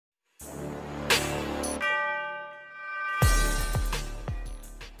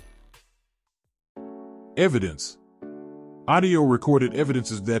Evidence. Audio recorded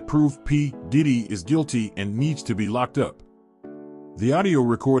evidences that prove P. Diddy is guilty and needs to be locked up. The audio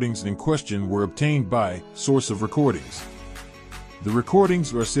recordings in question were obtained by source of recordings. The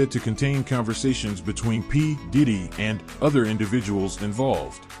recordings are said to contain conversations between P. Diddy and other individuals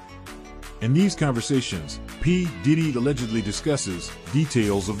involved. In these conversations, P. Diddy allegedly discusses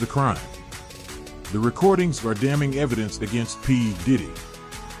details of the crime. The recordings are damning evidence against P. Diddy.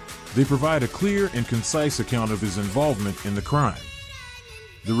 They provide a clear and concise account of his involvement in the crime.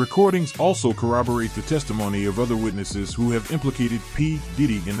 The recordings also corroborate the testimony of other witnesses who have implicated P.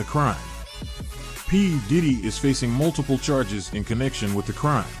 Diddy in the crime. P. Diddy is facing multiple charges in connection with the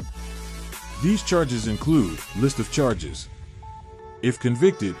crime. These charges include list of charges. If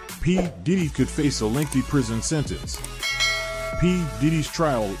convicted, P. Diddy could face a lengthy prison sentence. P. Diddy's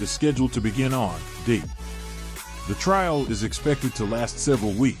trial is scheduled to begin on date. The trial is expected to last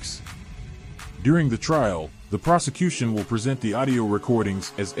several weeks. During the trial, the prosecution will present the audio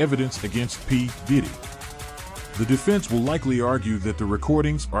recordings as evidence against P. Diddy. The defense will likely argue that the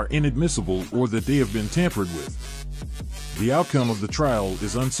recordings are inadmissible or that they have been tampered with. The outcome of the trial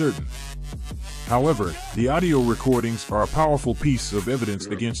is uncertain. However, the audio recordings are a powerful piece of evidence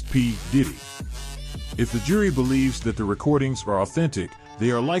against P. Diddy. If the jury believes that the recordings are authentic, they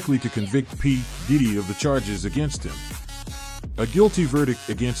are likely to convict P. Diddy of the charges against him. A guilty verdict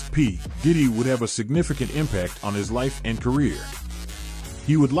against P. Diddy would have a significant impact on his life and career.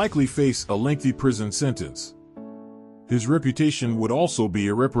 He would likely face a lengthy prison sentence. His reputation would also be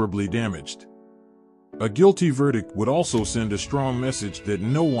irreparably damaged. A guilty verdict would also send a strong message that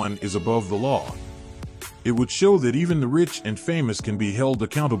no one is above the law. It would show that even the rich and famous can be held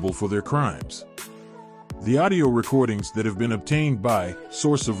accountable for their crimes. The audio recordings that have been obtained by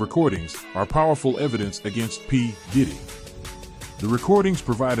source of recordings are powerful evidence against P. Diddy. The recordings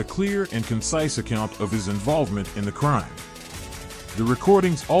provide a clear and concise account of his involvement in the crime. The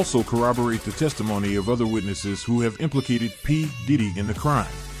recordings also corroborate the testimony of other witnesses who have implicated P. Diddy in the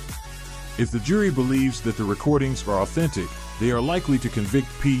crime. If the jury believes that the recordings are authentic, they are likely to convict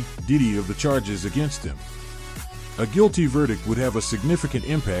P. Diddy of the charges against him. A guilty verdict would have a significant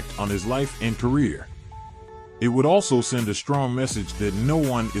impact on his life and career. It would also send a strong message that no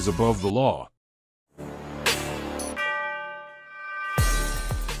one is above the law.